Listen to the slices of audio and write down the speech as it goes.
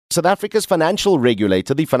South Africa's financial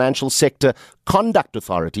regulator, the Financial Sector Conduct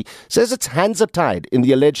Authority, says its hands are tied in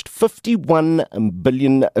the alleged 51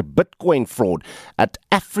 billion Bitcoin fraud at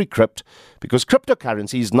AfriCrypt because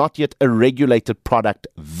cryptocurrency is not yet a regulated product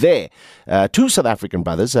there. Two South African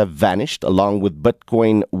brothers have vanished along with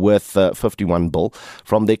Bitcoin worth 51 bill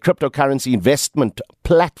from their cryptocurrency investment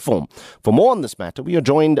platform. For more on this matter, we are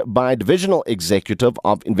joined by Divisional Executive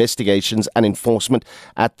of Investigations and Enforcement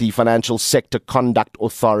at the Financial Sector Conduct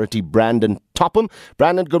Authority, Brandon Topham.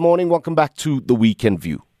 Brandon, good morning. Welcome back to The Weekend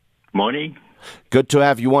View. Morning. Good to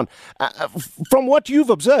have you on. From what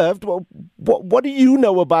you've observed, what do you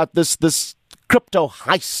know about this crypto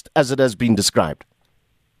heist, as it has been described?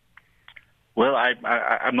 Well,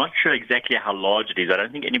 I'm not sure exactly how large it is. I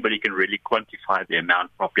don't think anybody can really quantify the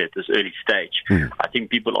amount properly at this early stage. I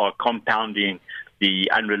think people are compounding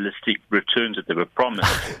the unrealistic returns that they were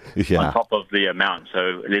promised on top of the amount.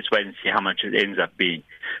 So let's wait and see how much it ends up being.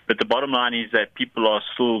 But the bottom line is that people are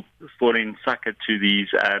still falling sucker to these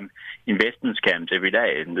investment scams every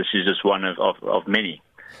day, and this is just one of many.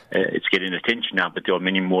 It's getting attention now, but there are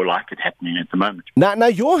many more like it happening at the moment. Now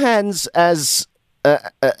your hands as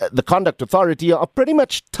the Conduct Authority are pretty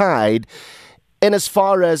much tied in as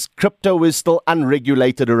far as crypto is still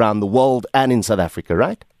unregulated around the world and in South Africa,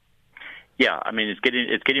 right? Yeah, I mean, it's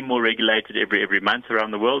getting more regulated every month around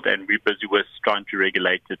the world, and we're busy with trying to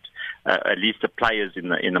regulate it, at least the players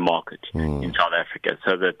in the market in South Africa,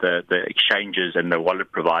 so that the exchanges and the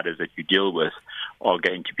wallet providers that you deal with are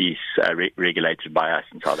going to be regulated by us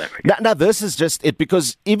in South Africa. Now, this is just it,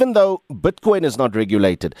 because even though Bitcoin is not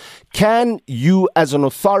regulated, can you as an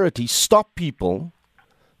authority stop people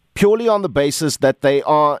purely on the basis that they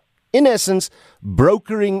are, in essence,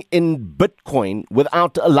 brokering in Bitcoin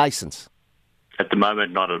without a license? At the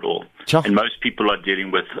moment, not at all. Sure. And most people are dealing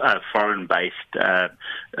with foreign-based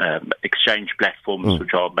exchange platforms,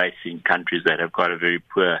 which are based in countries that have got a very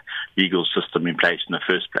poor legal system in place in the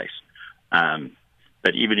first place.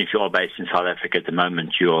 But even if you are based in South Africa at the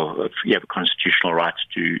moment, you have a constitutional right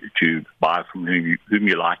to buy from whom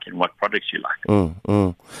you like and what products you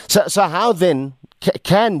like. So how then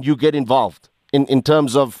can you get involved in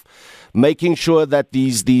terms of making sure that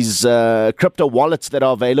these crypto wallets that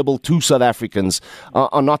are available to South Africans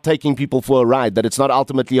are not taking people for a ride, that it's not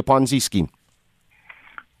ultimately a Ponzi scheme?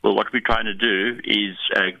 Well, what we're trying to do is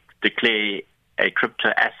declare a crypto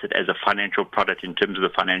asset as a financial product in terms of the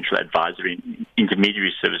Financial Advisory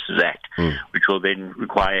Intermediary Services Act, which will then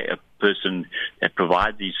require a person that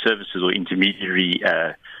provides these services or intermediary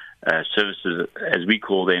services, as we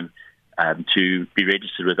call them, to be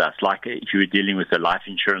registered with us. Like if you were dealing with a life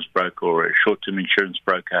insurance broker or a short-term insurance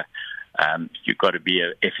broker, you've got to be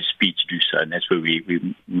a FSP to do so, and that's where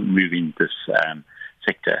we move in this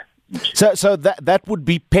sector. So that would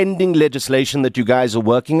be pending legislation that you guys are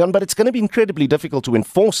working on, but it's going to be incredibly difficult to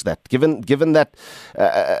enforce that, given that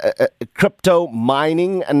crypto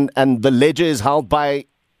mining and the ledger is held by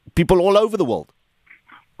people all over the world.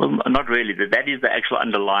 Well, not really. That is the actual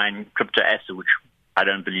underlying crypto asset, which I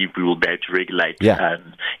don't believe we will be able to regulate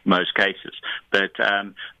in most cases. But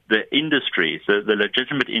the industries, the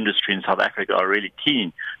legitimate industry in South Africa are really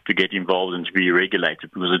keen to get involved and to be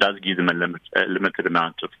regulated because it does give them a limited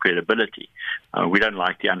amount of credibility. We don't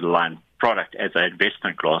like the underlying product as an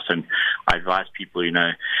investment class, and I advise people,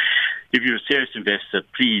 if you're a serious investor,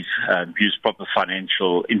 please use proper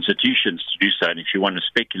financial institutions to do so. And if you want to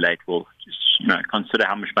speculate, well, just consider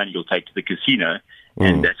how much money you'll take to the casino.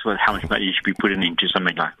 And that's how much money you should be putting into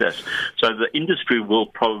something like this. So the industry will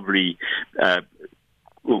probably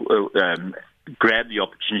grab the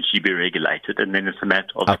opportunity to be regulated, and then it's a matter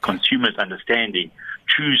of the consumers understanding,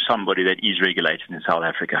 choose somebody that is regulated in South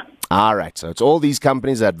Africa. All right, so it's all these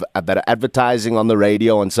companies that are advertising on the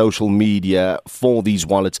radio and social media for these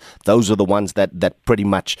wallets. Those are the ones that pretty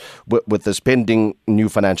much, with this pending new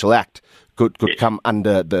financial act, could come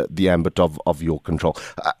under the ambit of your control.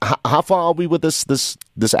 How far are we with this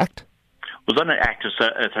act? It was on an act, it's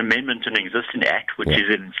an amendment to an existing act, which is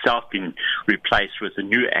in itself been replaced with a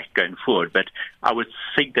new act going forward. But I would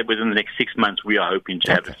think that within the next 6 months, we are hoping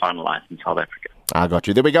to have it finalized in South Africa. I got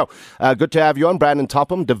you. There we go. Good to have you on, Brandon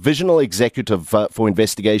Topham, Divisional Executive for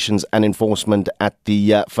Investigations and Enforcement at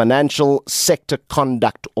the Financial Sector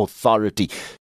Conduct Authority.